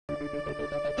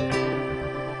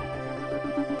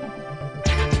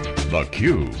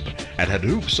theCUBE at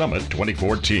Hadoop Summit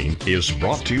 2014 is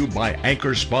brought to you by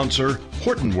anchor sponsor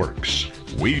Hortonworks.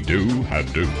 We do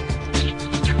Hadoop.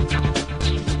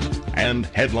 And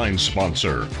headline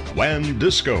sponsor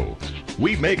WANdisco.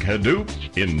 We make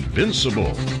Hadoop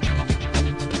invincible.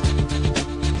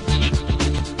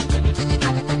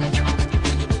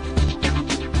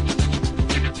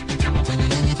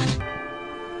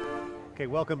 Okay,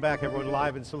 welcome back everyone,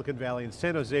 live in Silicon Valley in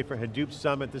San Jose for Hadoop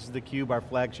Summit. This is theCUBE, our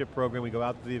flagship program. We go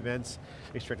out to the events,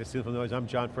 extract the signal from noise. I'm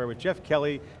John Furrier with Jeff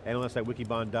Kelly, analyst at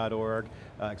wikibon.org.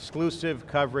 Exclusive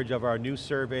coverage of our new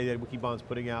survey that Wikibon's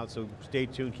putting out, so stay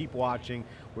tuned, keep watching.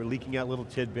 We're leaking out little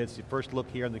tidbits. The first look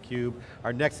here on theCUBE.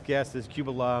 Our next guest is CUBE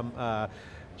alum,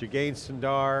 Jagane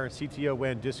Sundar, CTO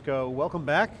WANdisco. Welcome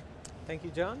back. Thank you,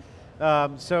 John.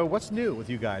 So what's new with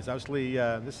you guys? Obviously,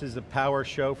 this is a power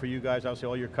show for you guys. Obviously,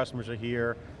 all your customers are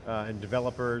here and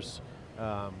developers.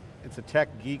 It's a tech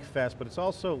geek fest, but it's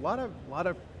also a lot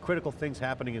of critical things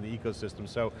happening in the ecosystem.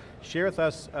 So share with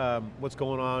us what's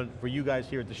going on for you guys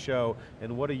here at the show,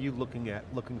 and what are you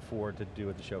looking forward to do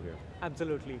at the show here?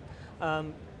 Absolutely.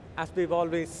 As we've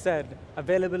always said,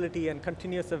 availability and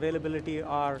continuous availability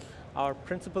are our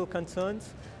principal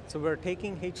concerns. So we're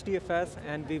taking HDFS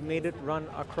and we've made it run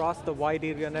across the wide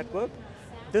area network.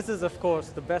 This is, of course,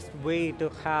 the best way to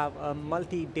have a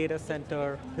multi-data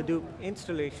center Hadoop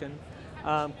installation.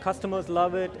 Customers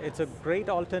love it. It's a great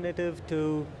alternative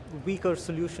to weaker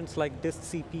solutions like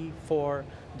DistCP for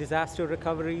disaster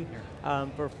recovery.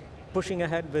 We're pushing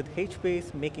ahead with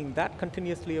HBase, making that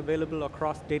continuously available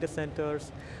across data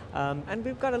centers. And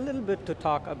we've got a little bit to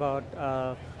talk about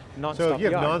non-stop. So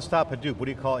you have non-stop Hadoop. What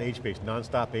do you call HBase?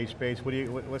 Non-stop HBase?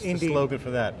 What's Indeed. the slogan for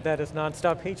that? That is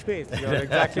non-stop HBase. You're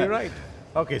exactly right.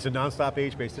 Okay, so non-stop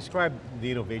HBase. Describe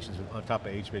the innovations on top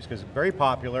of HBase, because it's very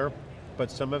popular, but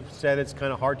some have said it's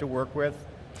kind of hard to work with.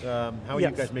 How are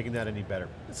you guys making that any better?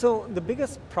 So the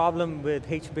biggest problem with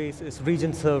HBase is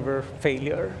regent server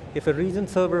failure. If a regent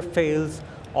server fails,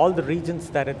 all the regions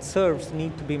that it serves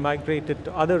need to be migrated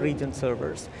to other regent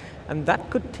servers. And that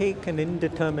could take an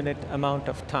indeterminate amount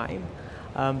of time.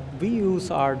 We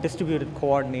use our distributed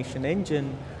coordination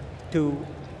engine to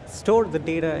store the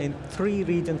data in 3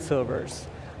 regent servers.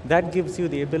 That gives you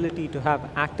the ability to have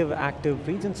active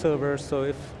regent servers, so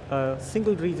if a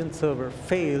single regent server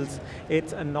fails,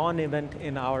 it's a non-event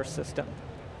in our system.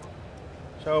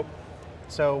 So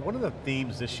one of the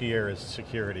themes this year is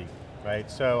security,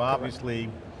 right? So obviously,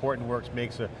 Hortonworks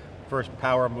makes a first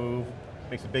power move,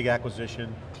 makes a big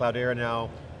acquisition. Cloudera now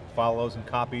follows and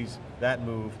copies that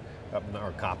move,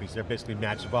 or copies, they're basically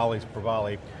matched volleys per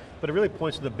volley. But it really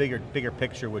points to the bigger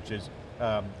picture, which is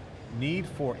need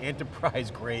for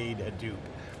enterprise-grade Hadoop.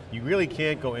 You really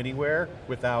can't go anywhere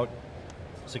without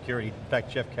security. In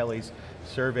fact, Jeff Kelly's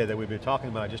survey that we've been talking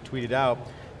about, I just tweeted out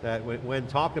that when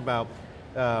talking about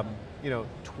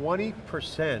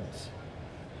 20%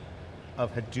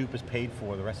 of Hadoop is paid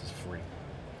for, the rest is free,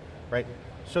 right?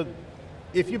 So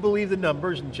if you believe the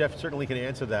numbers, and Jeff certainly can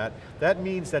answer that, that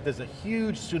means that there's a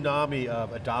huge tsunami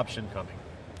of adoption coming.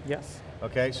 Yes.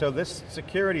 Okay, so this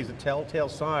security is a telltale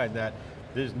sign that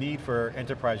there's need for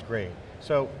enterprise grade.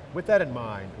 So with that in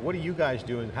mind, what are you guys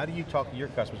doing? How do you talk to your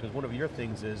customers? Because one of your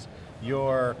things is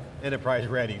you're enterprise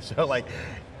ready. So like,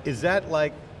 is that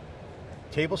like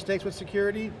table stakes with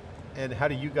security? And how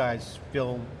do you guys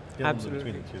fill in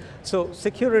between the two? So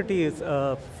security is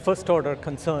a first order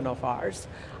concern of ours.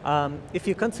 If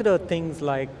you consider things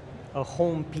like a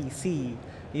home PC,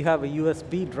 you have a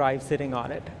USB drive sitting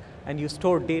on it, and you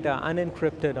store data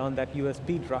unencrypted on that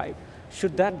USB drive.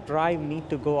 Should that drive need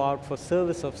to go out for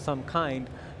service of some kind,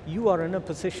 you are in a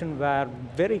position where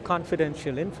very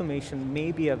confidential information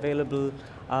may be available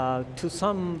to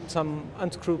some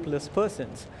unscrupulous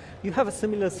persons. You have a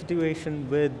similar situation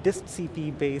with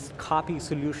DistCP-based copy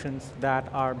solutions that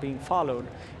are being followed.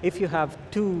 If you have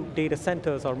 2 data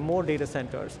centers or more data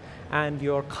centers, and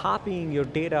you're copying your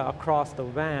data across the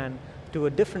WAN to a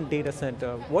different data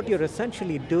center, what you're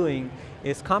essentially doing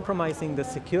is compromising the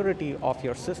security of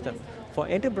your system. For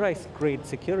enterprise-grade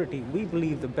security, we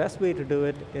believe the best way to do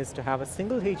it is to have a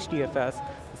single HDFS,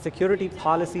 security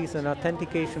policies and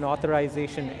authentication,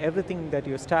 authorization, everything that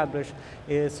you establish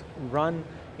is run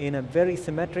in a very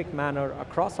symmetric manner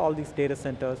across all these data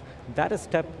centers. That is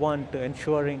step 1 to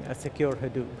ensuring a secure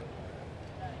Hadoop.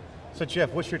 So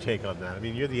Jeff, what's your take on that? I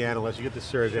mean, you're the analyst, you get the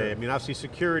survey. Sure. I mean, obviously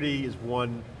security is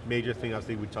one major thing.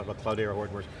 Obviously we talk about Cloudera,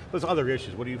 Hortonworks. There's other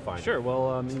issues, what do you find? Sure,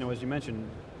 well, as you mentioned,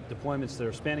 deployments that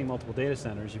are spanning multiple data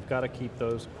centers, you've got to keep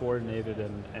those coordinated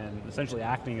and essentially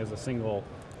acting as a single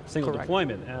single Correct.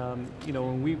 deployment. You know,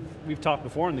 when we've talked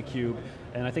before in theCUBE,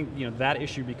 and I think that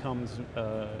issue becomes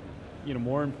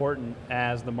more important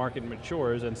as the market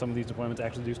matures and some of these deployments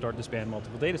actually do start to span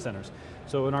multiple data centers.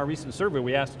 So in our recent survey,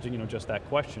 we asked just that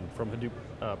question from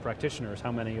Hadoop practitioners,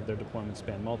 how many of their deployments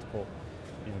span multiple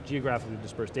geographically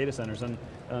dispersed data centers, and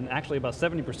actually about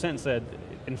 70% said,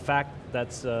 in fact,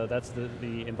 that's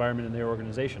the environment in their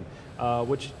organization,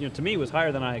 which to me was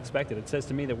higher than I expected. It says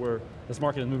to me that this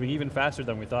market is moving even faster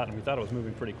than we thought, and we thought it was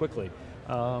moving pretty quickly.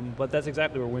 But that's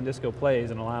exactly where WANdisco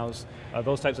plays and allows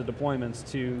those types of deployments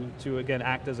to again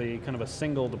act as a kind of a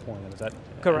single deployment. Is that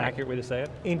an accurate way to say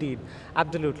it? Indeed,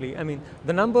 absolutely. I mean,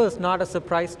 the number is not a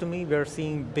surprise to me. We're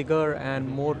seeing bigger and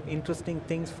more interesting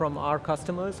things from our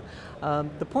customers.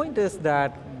 The point is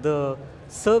that the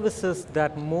services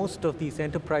that most of these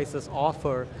enterprises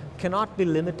offer cannot be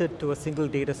limited to a single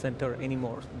data center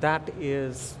anymore. That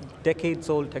is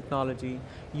decades-old technology.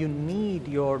 You need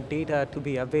your data to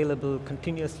be available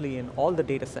continuously in all the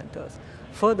data centers.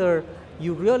 Further,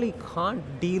 you really can't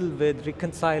deal with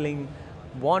reconciling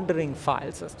wandering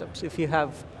file systems. If you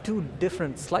have two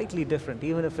different, slightly different,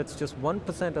 even if it's just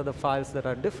 1% of the files that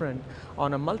are different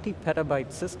on a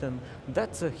multi-petabyte system,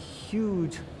 that's a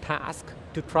huge task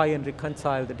to try and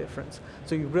reconcile the difference.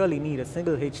 So you really need a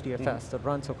single HDFS that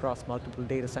runs across multiple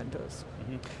data centers.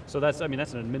 So that's an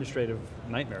administrative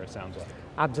nightmare, it sounds like.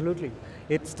 Absolutely.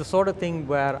 It's the sort of thing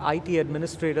where IT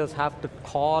administrators have to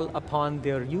call upon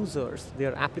their users,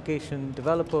 their application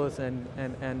developers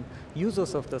and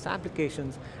users of those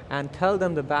applications, and tell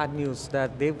them the bad news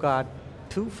that they've got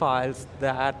two files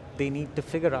that they need to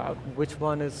figure out which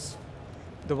one is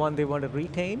the one they want to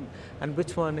retain and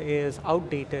which one is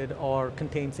outdated or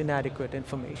contains inadequate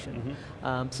information.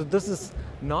 So this is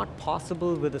not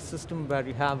possible with a system where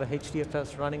you have a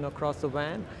HDFS running across the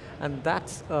WAN, and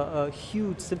that's a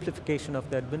huge simplification of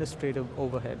the administrative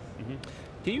overhead.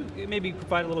 Can you maybe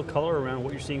provide a little color around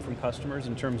what you're seeing from customers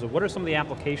in terms of what are some of the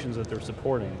applications that they're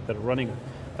supporting, that are running,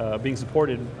 being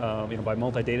supported by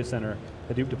multi-data center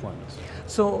Hadoop deployments?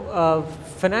 So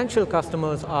financial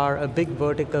customers are a big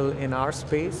vertical in our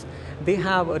space. They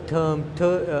have a term,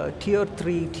 tier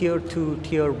 3, tier 2,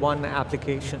 tier 1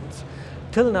 applications.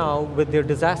 Till now, with their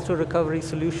disaster recovery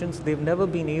solutions, they've never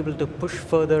been able to push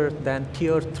further than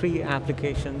tier 3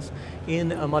 applications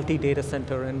in a multi-data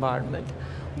center environment.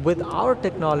 With our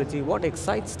technology, what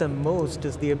excites them most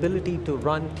is the ability to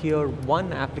run tier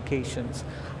 1 applications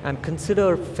and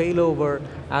consider failover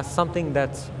as something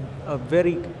that's a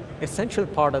very essential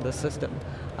part of the system.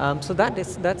 So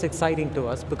that's exciting to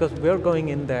us because we're going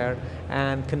in there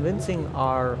and convincing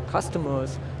our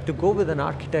customers to go with an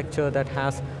architecture that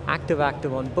has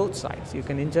active-active on both sides. You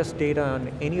can ingest data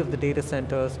on any of the data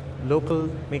centers. Local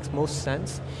makes most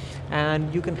sense.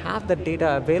 And you can have that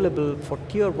data available for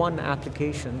tier 1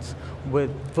 applications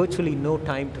with virtually no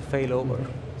time to fail over.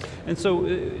 And so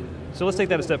let's take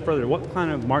that a step further. What kind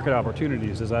of market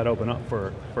opportunities does that open up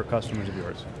for customers of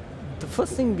yours? The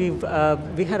first thing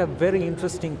we had a very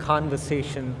interesting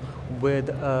conversation with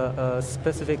a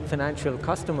specific financial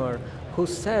customer who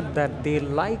said that they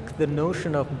like the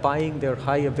notion of buying their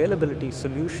high availability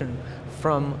solution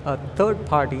from a third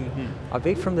party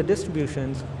away from the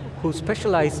distributions who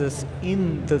specializes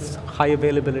in this high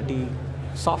availability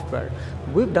software.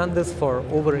 We've done this for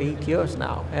over 8 years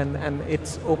now, and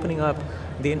it's opening up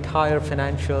the entire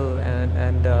financial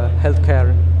and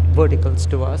healthcare verticals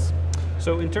to us.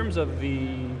 So in terms of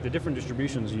the different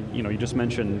distributions, you just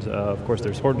mentioned, of course,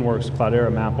 there's Hortonworks,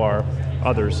 Cloudera, MapR,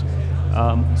 others.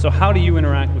 So how do you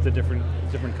interact with the different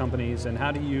companies, and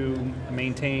how do you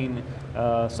maintain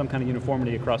some kind of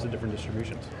uniformity across the different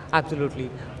distributions?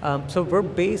 Absolutely. So we're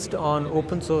based on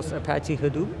open source Apache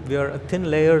Hadoop. We are a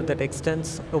thin layer that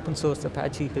extends open source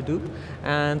Apache Hadoop,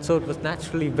 and so it was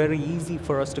naturally very easy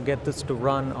for us to get this to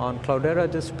run on Cloudera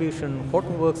distribution,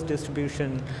 Hortonworks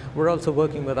distribution. We're also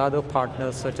working with other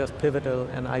partners such as Pivotal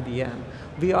and IBM.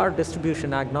 We are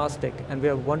distribution agnostic, and we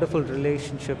have a wonderful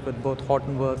relationship with both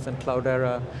Hortonworks and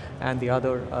Cloudera and the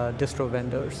other distro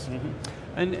vendors.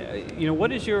 And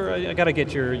what is your? I got to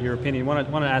get your opinion. Want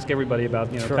to ask everybody about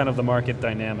Sure. kind of the market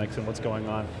dynamics and what's going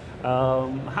on.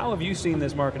 How have you seen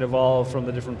this market evolve from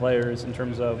the different players in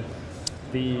terms of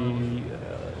the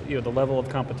the level of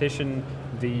competition?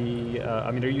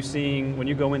 Are you seeing when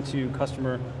you go into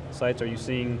customer sites? Are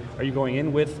you going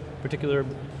in with particular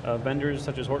vendors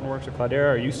such as Hortonworks or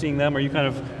Cloudera? Are you seeing them? Are you kind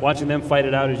of watching them fight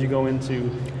it out as you go into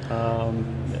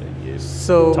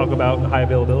talk about high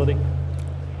availability?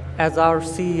 As our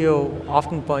CEO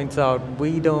often points out,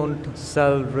 we don't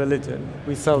sell religion,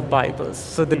 we sell Bibles.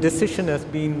 So the decision has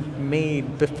been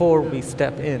made before we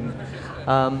step in. Do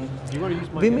you want to use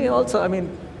my we may also,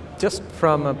 just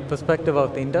from a perspective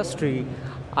of the industry,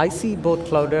 I see both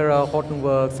Cloudera,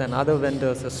 Hortonworks, and other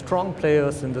vendors as strong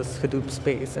players in this Hadoop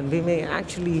space, and we may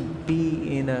actually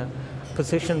be in a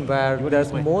position where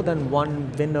there's more than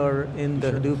one winner in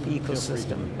the Hadoop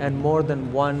ecosystem, and more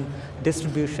than one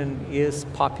distribution is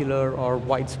popular or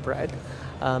widespread.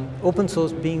 Open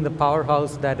source being the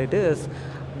powerhouse that it is,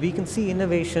 we can see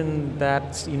innovation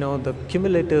that's the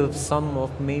cumulative sum of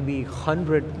maybe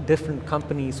 100 different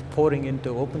companies pouring into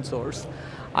open source.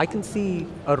 I can see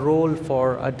a role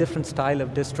for a different style of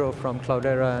distro from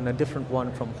Cloudera and a different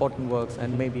one from Hortonworks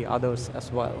and maybe others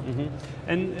as well.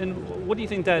 And what do you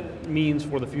think that means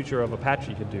for the future of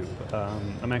Apache Hadoop?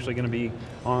 I'm actually going to be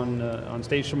on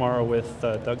stage tomorrow with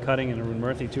Doug Cutting and Arun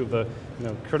Murthy, two of the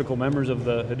critical members of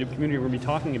the Hadoop community. We're going to be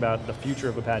talking about the future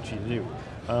of Apache Hadoop.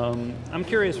 I'm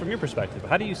curious from your perspective,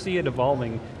 how do you see it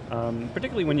evolving,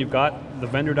 particularly when you've got the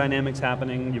vendor dynamics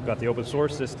happening, you've got the open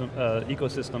source system,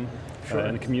 ecosystem,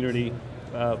 and the community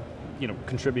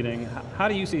contributing. How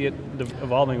do you see it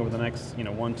evolving over the next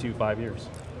 1, 2, 5 years?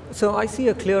 So I see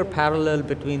a clear parallel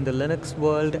between the Linux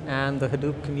world and the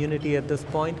Hadoop community at this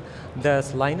point.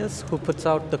 There's Linus, who puts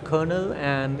out the kernel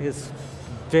and is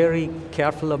very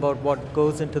careful about what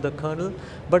goes into the kernel,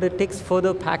 but it takes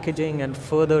further packaging and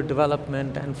further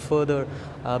development and further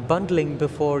bundling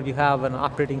before you have an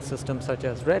operating system such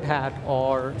as Red Hat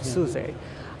or SUSE.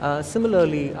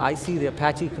 Similarly, I see the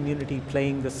Apache community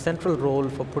playing the central role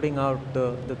for putting out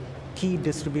the key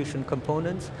distribution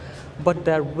components, but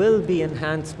there will be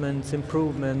enhancements,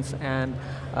 improvements, and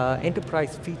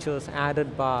enterprise features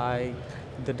added by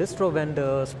the distro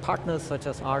vendors, partners such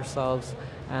as ourselves,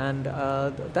 and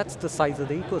that's the size of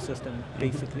the ecosystem,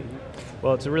 basically.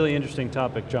 Well, it's a really interesting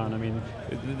topic, John. I mean,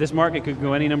 this market could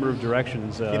go any number of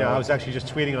directions. I was actually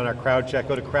just tweeting on our crowd chat.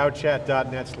 Go to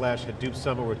crowdchat.net/Hadoop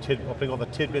Summit. We're putting all the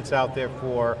tidbits out there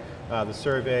for the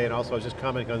survey, and also I was just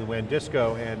commenting on the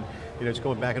WANdisco, and just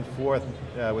going back and forth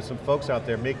with some folks out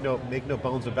there. Make no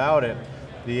bones about it.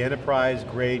 The enterprise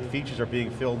grade features are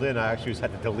being filled in. I actually just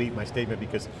had to delete my statement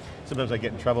because sometimes I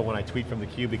get in trouble when I tweet from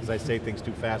theCUBE because I say things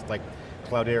too fast, like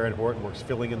Cloudera and Hortonworks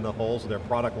filling in the holes of their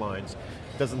product lines.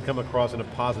 It doesn't come across in a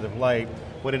positive light,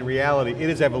 when in reality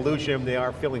it is evolution. They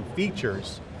are filling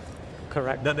features.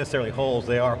 Correct. Not necessarily holes,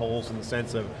 they are holes in the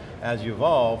sense of, as you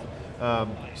evolve,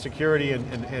 security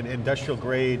and industrial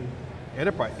grade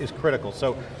enterprise is critical.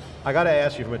 So I got to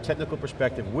ask you, from a technical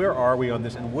perspective, where are we on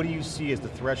this, and what do you see as the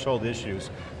threshold issues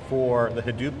for the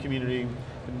Hadoop community,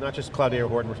 not just Cloudera,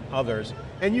 Hortonworks, others,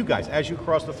 and you guys, as you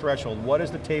cross the threshold, what is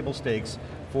the table stakes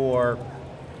for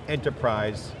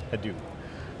enterprise Hadoop?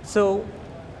 So,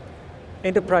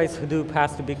 enterprise Hadoop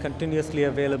has to be continuously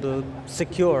available,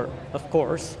 secure, of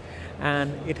course,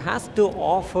 and it has to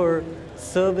offer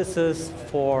services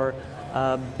for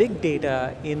big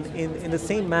data in the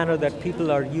same manner that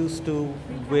people are used to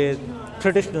with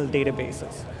traditional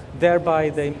databases, thereby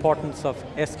the importance of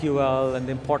SQL and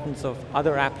the importance of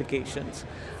other applications.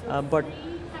 But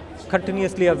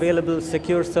continuously available,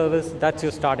 secure service, that's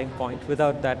your starting point.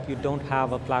 Without that, you don't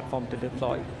have a platform to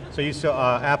deploy. So you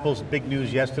saw Apple's big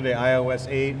news yesterday, iOS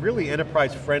 8, really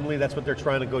enterprise friendly, that's what they're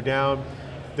trying to go down.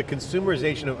 The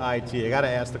consumerization of IT, I got to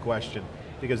ask the question,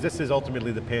 because this is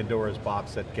ultimately the Pandora's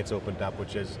box that gets opened up,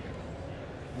 which is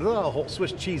a lot of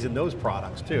Swiss cheese in those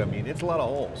products too. I mean, it's a lot of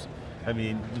holes. I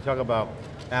mean, you talk about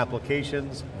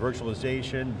applications,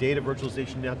 virtualization, data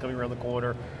virtualization now coming around the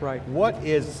corner. Right. What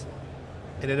is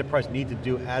an enterprise need to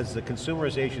do as the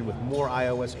consumerization with more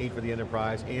iOS 8 for the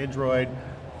enterprise, Android,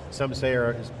 some say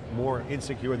is more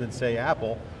insecure than say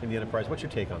Apple in the enterprise. What's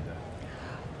your take on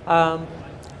that?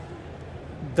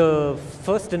 The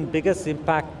first and biggest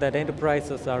impact that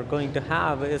enterprises are going to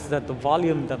have is that the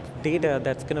volume of data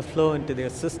that's going to flow into their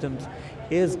systems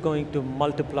is going to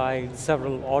multiply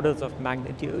several orders of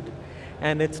magnitude.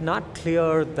 And it's not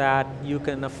clear that you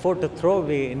can afford to throw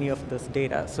away any of this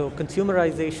data. So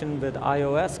consumerization with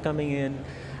iOS coming in,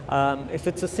 if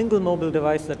it's a single mobile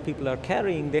device that people are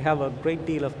carrying, they have a great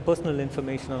deal of personal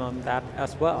information on that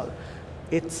as well.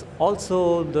 It's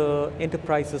also the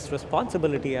enterprise's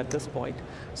responsibility at this point.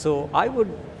 So I would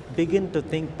begin to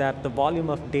think that the volume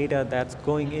of data that's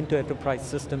going into enterprise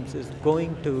systems is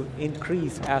going to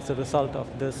increase as a result of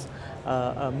this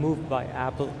move by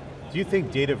Apple. Do you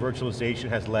think data virtualization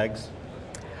has legs?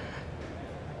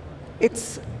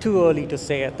 It's too early to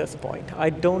say at this point. I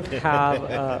don't have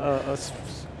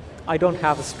I don't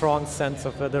have a strong sense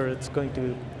of whether it's going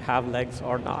to have legs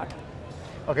or not.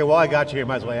 Okay, well I got you here,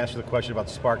 might as well ask you the question about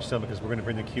the Spark Summit, because we're going to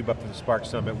bring theCUBE up to the Spark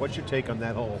Summit. What's your take on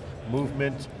that whole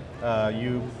movement?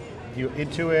 You You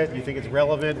into it? You think it's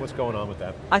relevant? What's going on with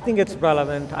that? I think it's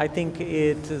relevant. I think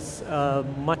it is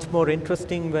much more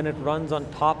interesting when it runs on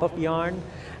top of Yarn,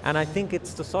 and I think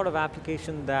it's the sort of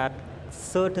application that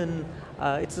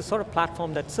it's the sort of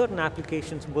platform that certain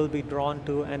applications will be drawn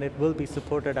to, and it will be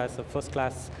supported as a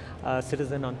first-class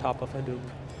citizen on top of Hadoop.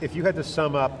 If you had to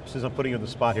sum up, since I'm putting you on the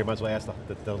spot here, might as well ask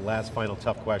the last final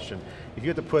tough question. If you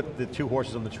had to put the two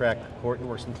horses on the track,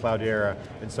 Hortonworks and Cloudera,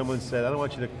 and someone said, I don't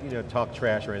want you to talk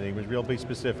trash or anything, but real be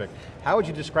specific, how would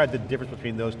you describe the difference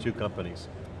between those two companies?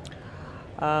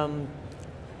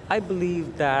 I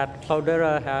believe that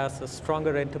Cloudera has a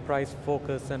stronger enterprise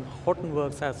focus and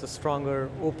Hortonworks has a stronger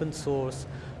open source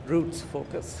roots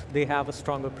focus. They have a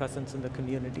stronger presence in the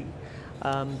community.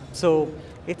 So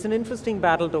it's an interesting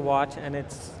battle to watch, and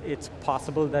it's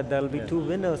possible that there'll be two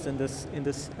winners in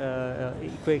this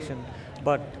equation,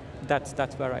 but that's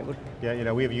where I would.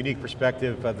 Yeah, we have a unique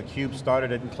perspective. theCUBE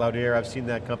started it in Cloudera. I've seen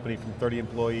that company from 30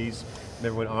 employees.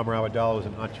 Remember when Amr Awadallah was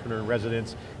an entrepreneur in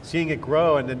residence, seeing it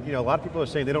grow, and then a lot of people are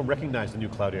saying they don't recognize the new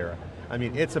Cloudera. I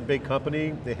mean, it's a big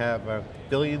company. They have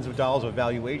billions of dollars of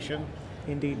valuation.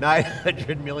 Indeed.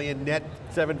 900 million net,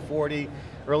 740.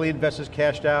 Early investors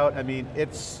cashed out. I mean,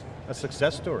 it's a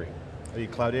success story.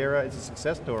 Cloudera is a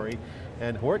success story,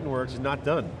 and Hortonworks is not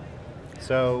done.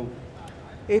 So.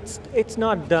 It's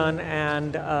not done,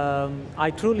 and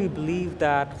I truly believe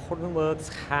that Hortonworks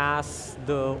has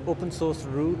the open source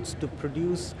roots to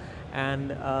produce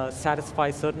and satisfy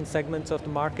certain segments of the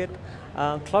market.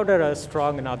 Cloudera is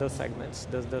strong in other segments.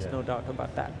 There's no doubt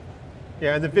about that.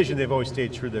 Yeah, and the vision, they've always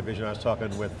stayed true to their vision. I was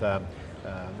talking with the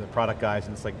product guys,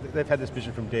 and it's like, they've had this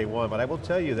vision from day one, but I will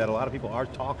tell you that a lot of people are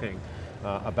talking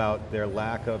about their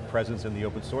lack of presence in the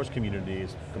open source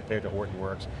communities compared to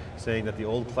Hortonworks, saying that the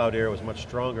old Cloudera was much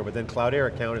stronger, but then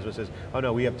Cloudera counters and says, oh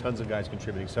no, we have tons of guys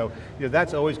contributing. So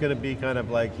that's always going to be kind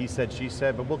of like he said, she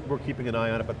said, but we're keeping an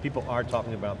eye on it, but people are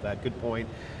talking about that. Good point.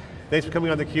 Thanks for coming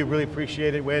on theCUBE, really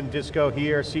appreciate it. WANdisco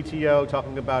here, CTO,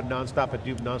 talking about nonstop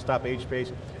Hadoop, nonstop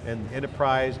HBase, and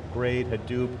enterprise grade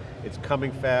Hadoop. It's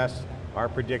coming fast. Our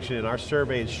prediction and our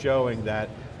survey is showing that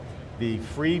the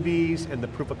freebies and the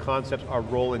proof of concepts are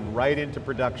rolling right into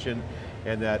production,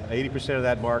 and that 80% of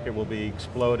that market will be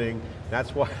exploding.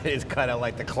 That's why it's kind of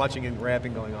like the clutching and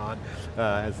grabbing going on,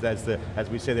 as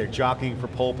we say, they're jockeying for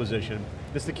pole position.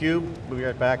 This is theCUBE, we'll be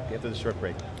right back after this short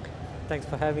break. Thanks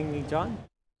for having me, John.